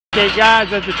Okay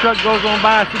guys, as the truck goes on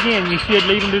by us again, you see it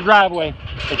leaving the driveway.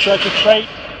 The truck is straight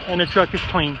and the truck is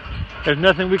clean. There's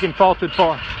nothing we can fault it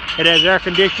for. It has air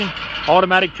conditioning,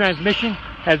 automatic transmission,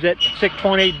 has that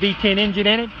 6.8 V10 engine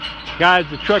in it. Guys,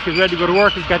 the truck is ready to go to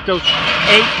work. It's got those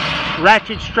 8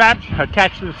 ratchet straps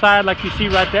attached to the side like you see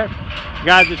right there.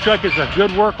 Guys, the truck is a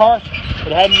good workhorse.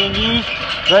 It hadn't been used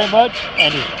very much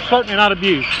and is certainly not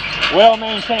abused. Well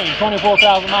maintained,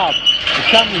 24,000 miles. The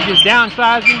company is just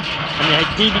downsizing and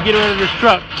they need to get rid of this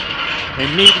truck. They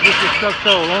need to get this truck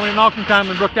sold. Only in auction time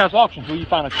in Brookhouse Auctions will you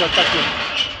find a truck like this.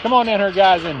 Come on down here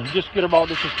guys and just get about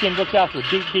this is Ken Brookhouse with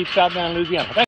deep South Down Louisiana.